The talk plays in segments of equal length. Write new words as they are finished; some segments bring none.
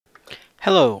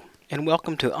Hello, and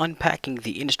welcome to Unpacking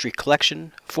the Industry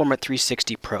Collection, FormIt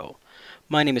 360 Pro.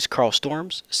 My name is Carl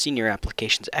Storms, Senior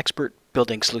Applications Expert,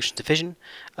 Building Solutions Division,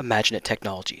 IMAGINiT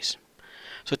Technologies.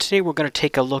 So today we're going to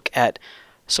take a look at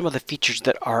some of the features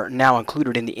that are now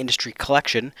included in the Industry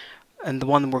Collection, and the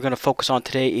one we're going to focus on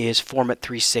today is FormIt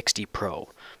 360 Pro.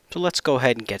 So let's go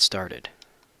ahead and get started.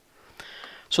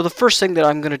 So the first thing that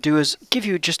I'm going to do is give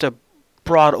you just a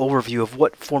broad overview of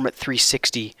what FormIt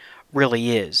 360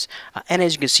 really is. And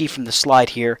as you can see from the slide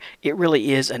here, it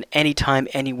really is an anytime,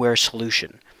 anywhere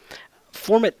solution.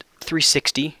 FormIt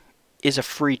 360 is a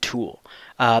free tool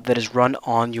that is run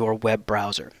on your web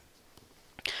browser.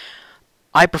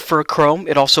 I prefer Chrome.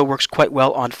 It also works quite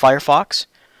well on Firefox.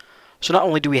 So not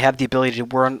only do we have the ability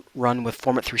to run with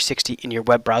FormIt 360 in your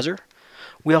web browser,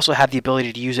 we also have the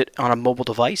ability to use it on a mobile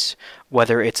device,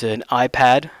 whether it's an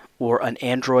iPad or an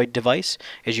Android device.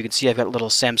 As you can see, I've got a little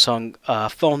Samsung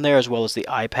phone there as well as the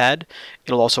iPad.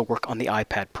 It'll also work on the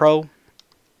iPad Pro.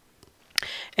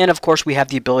 And of course, we have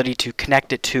the ability to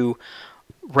connect it to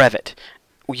Revit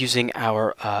using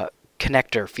our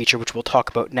connector feature, which we'll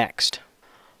talk about next.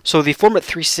 So the FormIt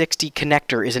 360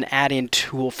 connector is an add-in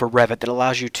tool for Revit that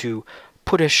allows you to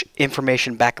push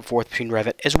information back and forth between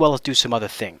Revit as well as do some other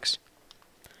things.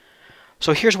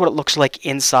 So here's what it looks like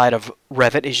inside of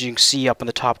Revit. As you can see up in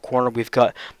the top corner, we've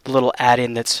got the little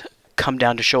add-in that's come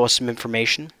down to show us some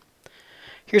information.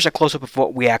 Here's a close-up of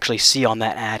what we actually see on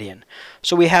that add-in.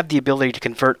 So we have the ability to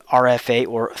convert RFA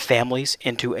or families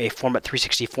into a FormIt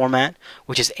 360 format,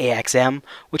 which is AXM,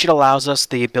 which it allows us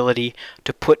the ability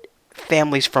to put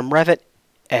families from Revit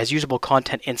as usable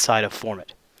content inside of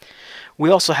FormIt. We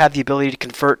also have the ability to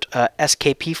convert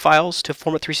SKP files to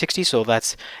FormIt 360, so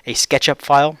that's a SketchUp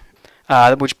file.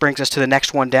 Which brings us to the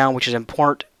next one down, which is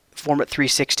import FormIt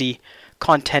 360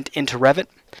 content into Revit.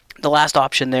 The last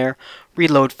option there,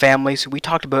 reload families. We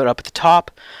talked about up at the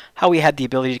top how we had the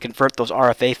ability to convert those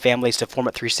RFA families to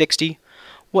FormIt 360.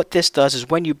 What this does is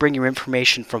when you bring your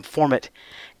information from FormIt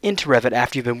into Revit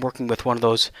after you've been working with one of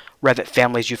those Revit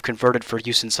families you've converted for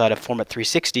use inside of FormIt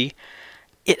 360,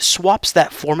 it swaps that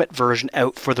FormIt version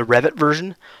out for the Revit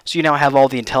version, so you now have all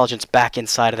the intelligence back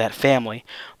inside of that family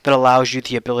that allows you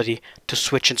the ability to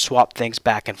switch and swap things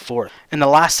back and forth. And the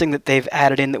last thing that they've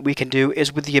added in that we can do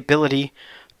is with the ability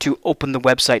to open the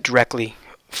website directly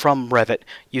from Revit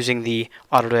using the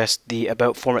Autodesk, the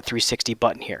About FormIt 360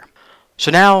 button here.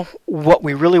 So now what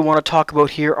we really want to talk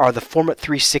about here are the FormIt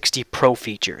 360 Pro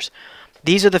features.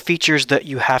 These are the features that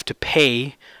you have to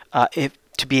pay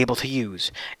to be able to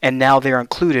use, and now they're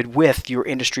included with your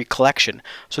industry collection.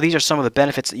 So these are some of the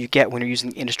benefits that you get when you're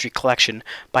using the industry collection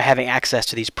by having access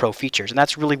to these pro features, and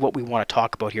that's really what we want to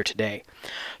talk about here today.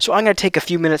 So I'm going to take a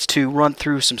few minutes to run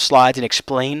through some slides and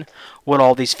explain what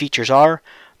all these features are.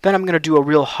 Then I'm going to do a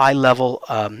real high-level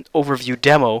overview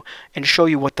demo and show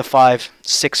you what the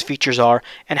 5-6 features are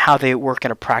and how they work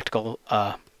in a practical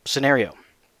scenario.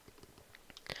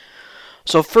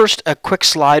 So first, a quick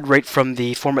slide right from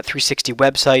the FormIt 360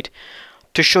 website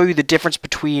to show you the difference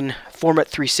between FormIt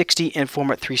 360 and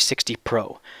FormIt 360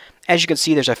 Pro. As you can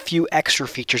see, there's a few extra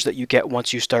features that you get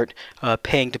once you start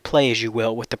paying to play, as you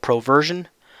will, with the Pro version.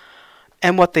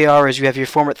 And what they are is you have your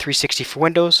FormIt 360 for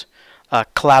Windows,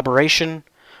 collaboration,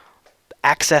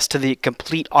 access to the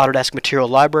complete Autodesk material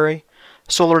library,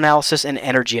 solar analysis, and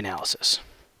energy analysis.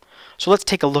 So let's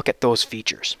take a look at those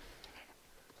features.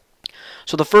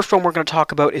 So the first one we're going to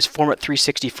talk about is FormIt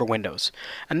 360 for Windows.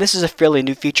 And this is a fairly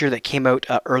new feature that came out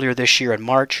earlier this year in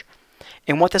March.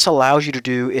 And what this allows you to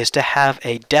do is to have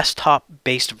a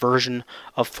desktop-based version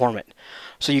of FormIt.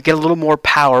 So you get a little more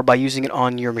power by using it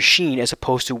on your machine as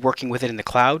opposed to working with it in the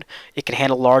cloud. It can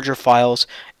handle larger files,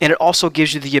 and it also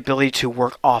gives you the ability to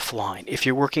work offline. If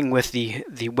you're working with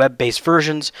the web-based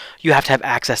versions, you have to have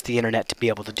access to the internet to be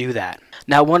able to do that.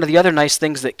 Now, one of the other nice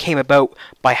things that came about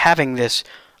by having this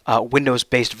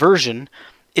Windows-based version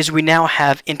is we now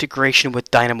have integration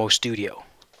with Dynamo Studio.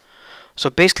 So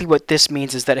basically what this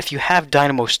means is that if you have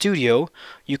Dynamo Studio,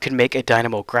 you can make a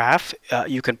Dynamo graph,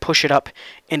 you can push it up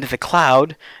into the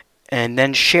cloud, and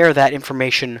then share that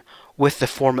information with the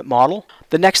FormIt model.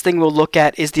 The next thing we'll look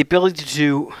at is the ability to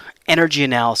do energy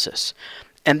analysis.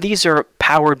 And these are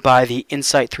powered by the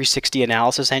Insight 360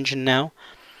 analysis engine now.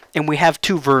 And we have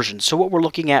two versions. So what we're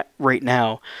looking at right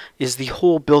now is the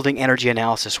whole building energy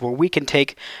analysis, where we can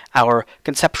take our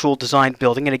conceptual design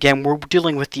building, and again, we're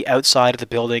dealing with the outside of the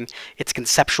building. It's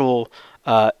conceptual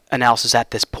analysis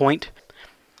at this point.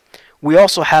 We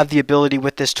also have the ability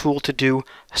with this tool to do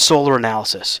solar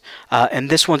analysis. And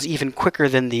this one's even quicker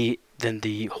than the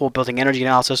whole building energy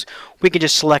analysis. We can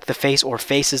just select the face or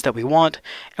faces that we want,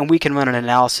 and we can run an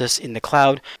analysis in the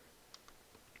cloud.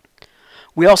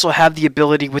 We also have the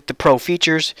ability with the Pro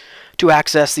features to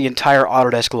access the entire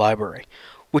Autodesk library,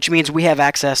 which means we have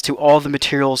access to all the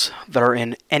materials that are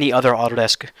in any other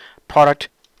Autodesk product.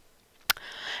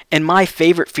 And my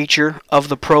favorite feature of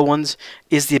the Pro ones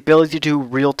is the ability to do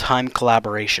real-time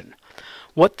collaboration.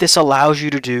 What this allows you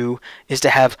to do is to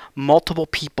have multiple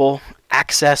people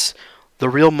access the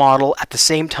real model at the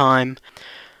same time.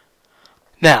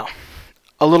 Now,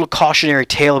 a little cautionary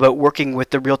tale about working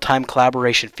with the real-time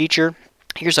collaboration feature.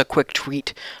 Here's a quick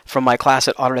tweet from my class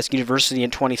at Autodesk University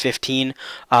in 2015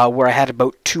 where I had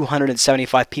about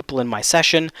 275 people in my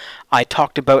session. I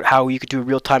talked about how you could do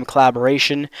real-time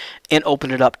collaboration and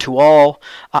open it up to all.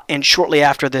 And shortly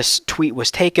after this tweet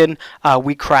was taken,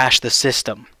 we crashed the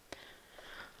system.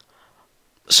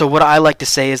 So what I like to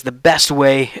say is the best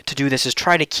way to do this is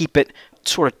try to keep it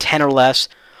sort of 10 or less.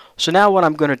 So now what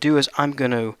I'm going to do is I'm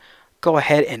going to go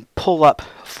ahead and pull up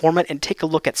FormIt and take a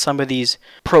look at some of these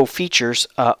Pro features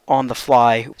on the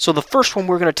fly. So the first one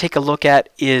we're going to take a look at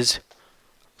is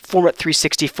FormIt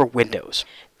 360 for Windows.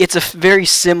 It's a very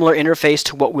similar interface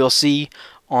to what we'll see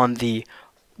on the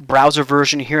browser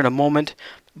version here in a moment,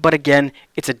 but again,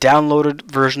 it's a downloaded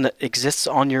version that exists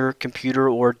on your computer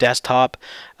or desktop.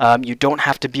 You don't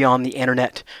have to be on the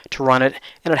internet to run it,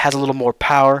 and it has a little more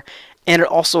power, and it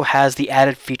also has the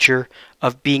added feature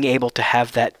of being able to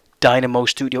have that Dynamo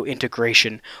Studio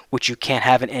integration, which you can't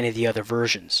have in any of the other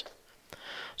versions.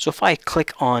 So if I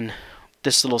click on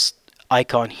this little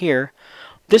icon here,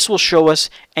 this will show us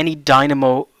any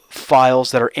Dynamo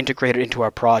files that are integrated into our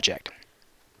project.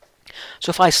 So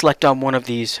if I select on one of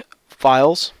these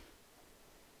files,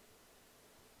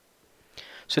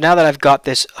 so now that I've got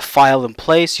this file in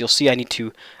place, you'll see I need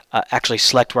to actually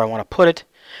select where I want to put it,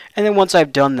 and then once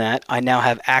I've done that, I now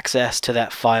have access to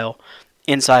that file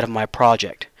inside of my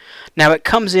project. Now it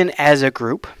comes in as a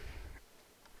group.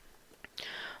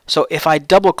 So if I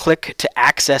double click to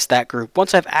access that group,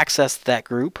 once I've accessed that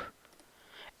group,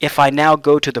 if I now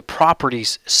go to the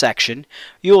properties section,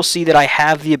 you'll see that I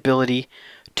have the ability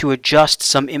to adjust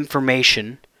some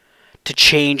information to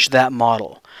change that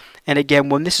model. And again,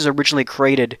 when this is originally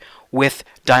created with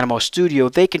Dynamo Studio,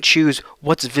 they can choose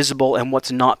what's visible and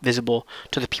what's not visible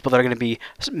to the people that are going to be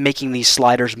making these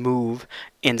sliders move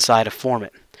inside of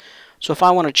FormIt. So if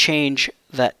I want to change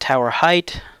that tower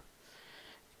height,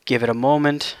 give it a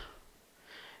moment,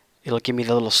 it'll give me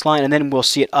the little slide, and then we'll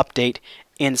see it update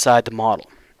inside the model.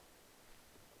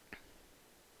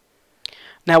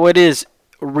 Now it is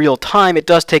real time. It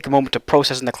does take a moment to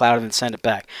process in the cloud and then send it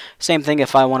back. Same thing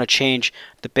if I want to change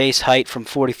the base height from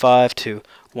 45 to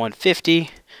 150.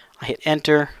 I hit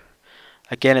enter.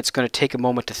 Again, it's going to take a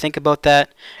moment to think about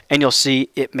that, and you'll see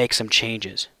it makes some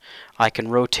changes. I can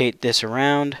rotate this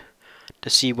around to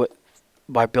see what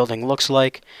my building looks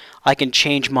like. I can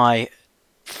change my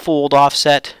fold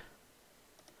offset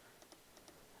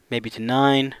maybe to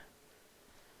 9.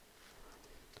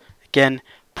 Again,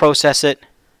 process it.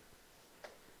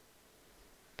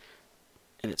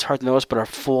 And it's hard to notice, but our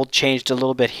fold changed a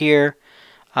little bit here.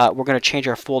 We're going to change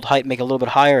our fold height, make it a little bit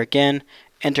higher. Again,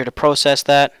 enter to process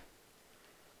that.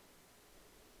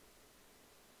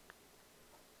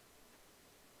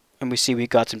 And we see we've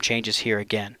got some changes here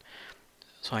again.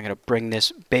 So I'm going to bring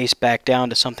this base back down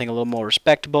to something a little more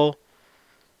respectable.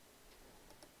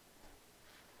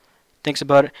 Thinks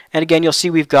about it. And again, you'll see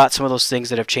we've got some of those things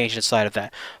that have changed inside of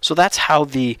that. So that's how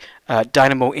the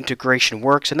Dynamo integration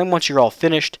works. And then once you're all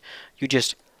finished, you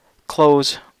just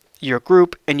close your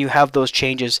group and you have those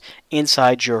changes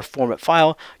inside your FormIt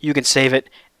file. You can save it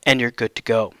and you're good to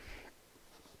go.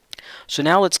 So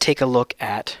now let's take a look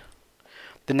at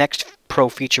the next Pro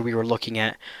feature we were looking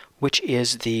at, which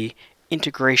is the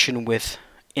integration with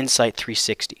Insight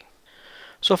 360.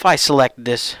 So if I select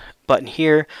this button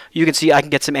here, you can see I can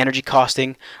get some energy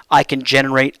costing, I can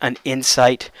generate an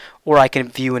insight, or I can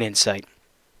view an insight.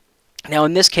 Now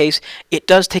in this case, it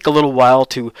does take a little while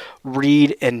to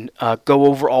read and go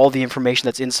over all the information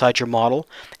that's inside your model,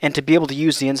 and to be able to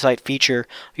use the insight feature,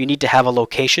 you need to have a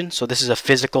location. So this is a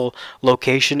physical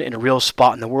location in a real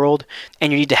spot in the world,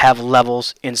 and you need to have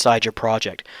levels inside your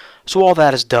project. So all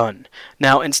that is done.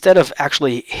 Now instead of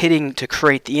actually hitting to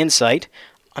create the insight,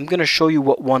 I'm going to show you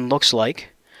what one looks like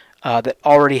that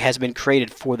already has been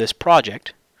created for this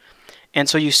project. And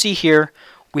so you see here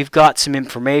we've got some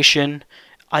information.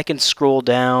 I can scroll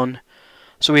down.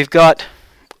 So we've got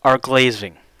our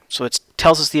glazing. So it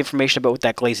tells us the information about what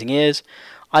that glazing is.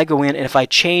 I go in, and if I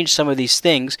change some of these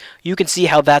things, you can see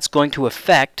how that's going to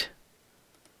affect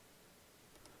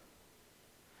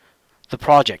the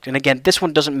project. And again, this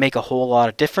one doesn't make a whole lot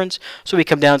of difference. So we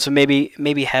come down, so maybe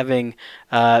having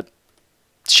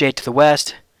shade to the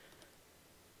west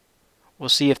We'll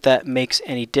see if that makes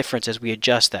any difference as we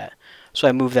adjust that. So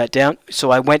I move that down. So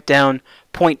I went down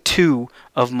 0.2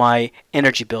 of my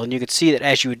energy bill, and you can see that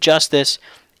as you adjust this,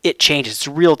 it changes. It's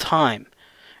real time.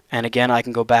 And again, I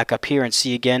can go back up here and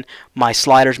see again my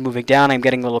sliders moving down. I'm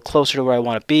getting a little closer to where I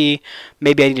want to be.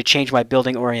 Maybe I need to change my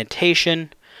building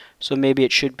orientation. So maybe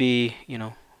it should be,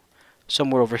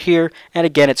 somewhere over here. And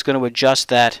again, it's going to adjust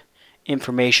that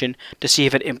information to see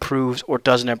if it improves or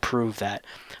doesn't improve that.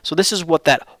 So this is what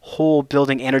that whole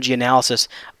building energy analysis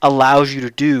allows you to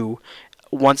do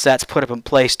once that's put up in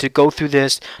place, to go through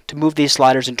this, to move these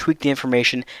sliders and tweak the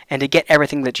information, and to get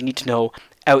everything that you need to know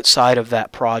outside of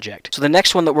that project. So the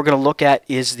next one that we're going to look at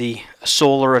is the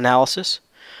solar analysis.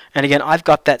 And again, I've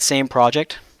got that same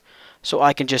project, so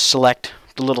I can just select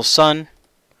the little sun,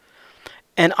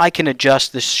 and I can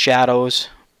adjust the shadows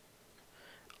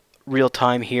real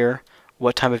time here,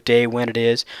 what time of day, when it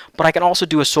is, but I can also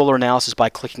do a solar analysis by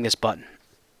clicking this button.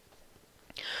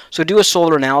 So to do a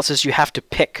solar analysis, you have to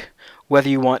pick whether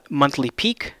you want monthly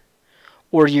peak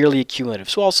or yearly accumulative.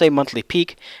 So I'll say monthly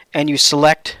peak, and you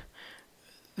select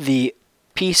the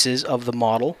pieces of the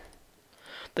model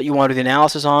that you want to do the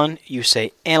analysis on. You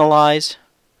say analyze.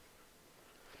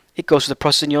 It goes through the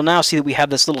process, and you'll now see that we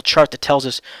have this little chart that tells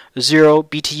us 0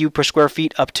 BTU per square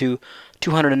feet up to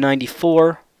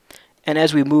 294. And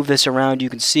as we move this around, you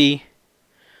can see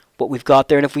what we've got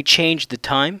there. And if we change the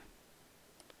time,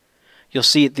 you'll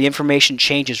see the information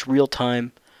changes real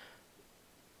time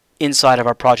inside of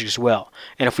our project as well.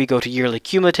 And if we go to yearly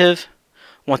cumulative,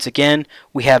 once again,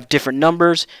 we have different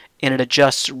numbers, and it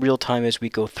adjusts real time as we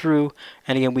go through.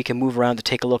 And again, we can move around to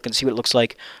take a look and see what it looks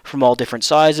like from all different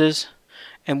sizes.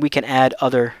 And we can add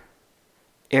other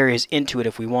areas into it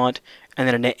if we want, and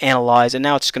then analyze, and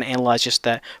now it's going to analyze just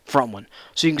that front one.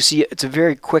 So you can see it's a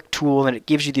very quick tool, and it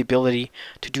gives you the ability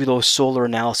to do those solar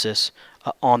analysis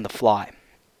on the fly.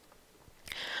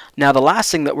 Now the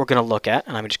last thing that we're going to look at,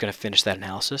 and I'm just going to finish that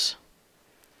analysis,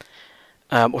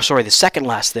 the second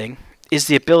last thing is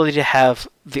the ability to have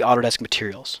the Autodesk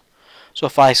materials. So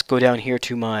if I go down here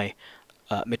to my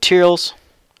materials,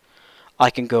 I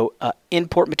can go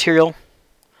import material,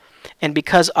 and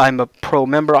because I'm a pro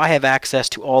member, I have access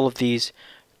to all of these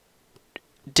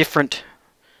different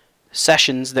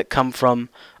sessions that come from,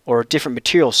 or different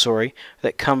materials, sorry,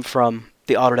 that come from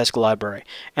the Autodesk library.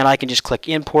 And I can just click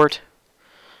import.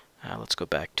 Let's go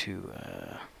back to,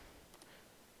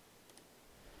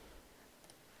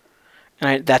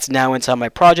 that's now inside my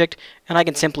project, and I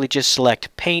can simply just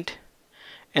select paint,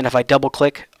 and if I double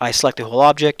click, I select the whole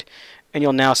object, and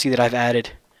you'll now see that I've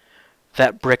added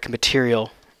that brick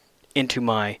material into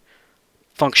my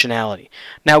functionality.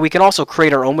 Now we can also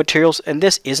create our own materials, and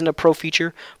this isn't a pro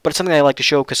feature, but it's something I like to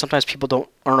show because sometimes people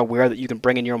aren't aware that you can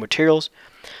bring in your own materials.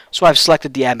 So I've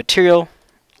selected the add material.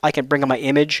 I can bring in my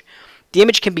image. The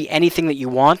image can be anything that you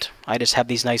want. I just have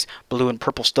these nice blue and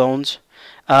purple stones.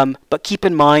 But keep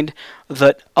in mind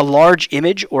that a large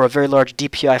image or a very large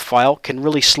DPI file can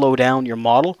really slow down your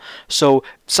model. So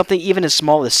something even as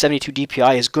small as 72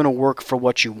 DPI is going to work for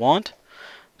what you want.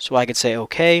 So I can say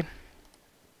OK.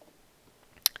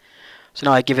 So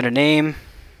now I give it a name.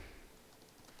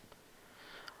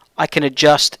 I can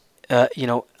adjust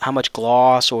how much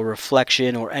gloss or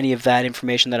reflection or any of that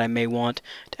information that I may want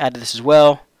to add to this as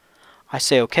well. I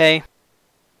say OK,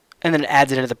 and then it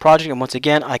adds it into the project, and once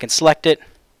again I can select it,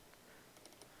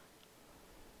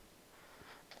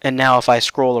 and now if I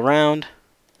scroll around,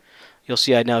 you'll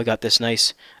see I now got this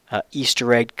nice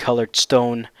Easter egg colored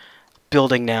stone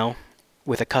building now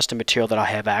with a custom material that I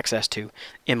have access to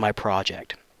in my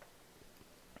project.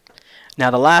 Now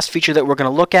the last feature that we're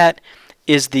going to look at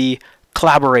is the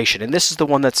collaboration, and this is the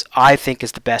one that's I think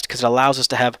is the best because it allows us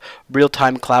to have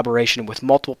real-time collaboration with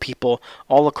multiple people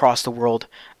all across the world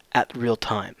at real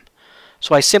time.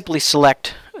 So I simply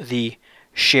select the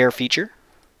share feature,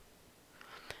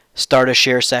 start a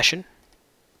share session.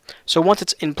 So once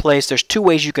it's in place, there's two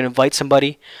ways you can invite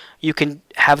somebody. You can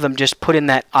have them just put in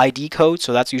that ID code,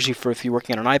 so that's usually for if you're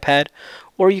working on an iPad,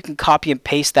 or you can copy and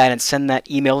paste that and send that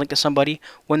email link to somebody.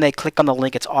 When they click on the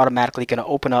link, it's automatically going to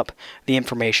open up the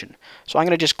information. So I'm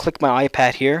going to just click my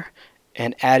iPad here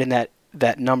and add in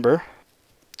that number.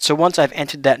 So once I've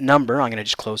entered that number, I'm going to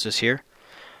just close this here.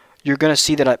 You're going to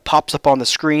see that it pops up on the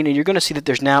screen, and you're going to see that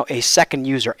there's now a second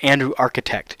user, Andrew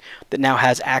Architect, that now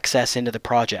has access into the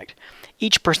project.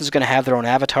 Each person is going to have their own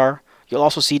avatar. You'll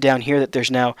also see down here that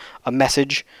there's now a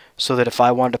message, so that if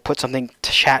I wanted to put something,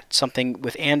 to chat something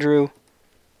with Andrew,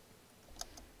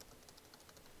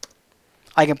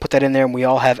 I can put that in there, and we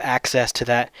all have access to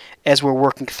that as we're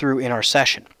working through in our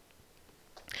session.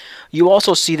 You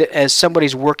also see that as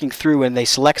somebody's working through and they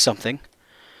select something,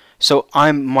 So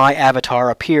my avatar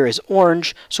up here is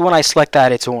orange, so when I select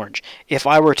that, it's orange. If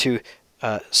I were to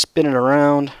spin it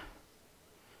around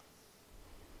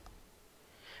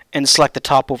and select the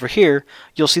top over here,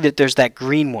 you'll see that there's that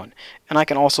green one. And I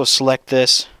can also select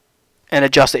this and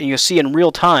adjust it, and you'll see in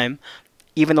real time,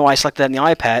 even though I selected that in the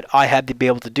iPad, I had to be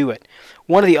able to do it.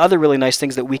 One of the other really nice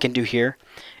things that we can do here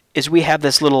is we have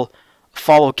this little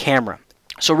follow camera.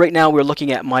 So right now we're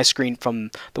looking at my screen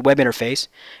from the web interface.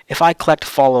 If I click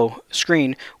follow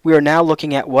screen, we are now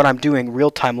looking at what I'm doing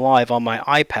real-time live on my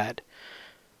iPad.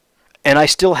 And I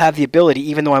still have the ability,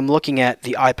 even though I'm looking at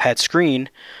the iPad screen,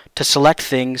 to select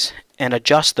things and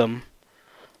adjust them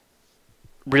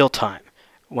real-time.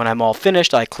 When I'm all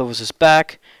finished, I close this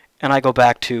back and I go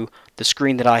back to the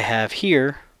screen that I have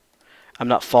here. I'm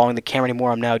not following the camera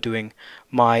anymore. I'm now doing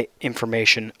my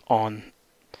information on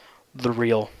the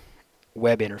real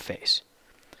web interface.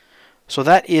 So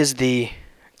that is the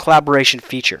collaboration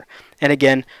feature. And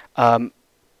again, a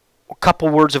couple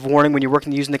words of warning when you're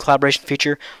working using the collaboration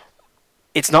feature.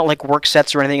 It's not like work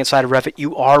sets or anything inside of Revit.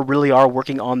 You really are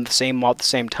working on the same mod at the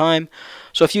same time.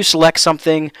 So if you select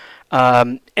something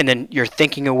and then you're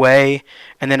thinking away,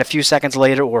 and then a few seconds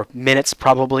later, or minutes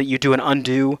probably, you do an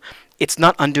undo, it's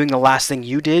not undoing the last thing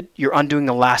you did, you're undoing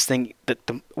the last thing that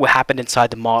what happened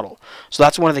inside the model. So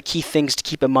that's one of the key things to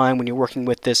keep in mind when you're working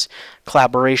with this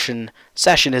collaboration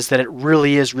session, is that it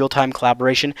really is real-time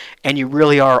collaboration, and you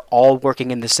really are all working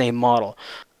in the same model.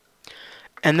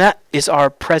 And that is our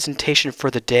presentation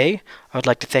for the day. I would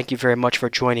like to thank you very much for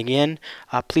joining in.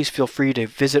 Please feel free to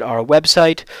visit our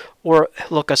website or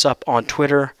look us up on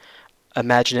Twitter,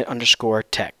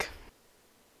 IMAGINiT_tech.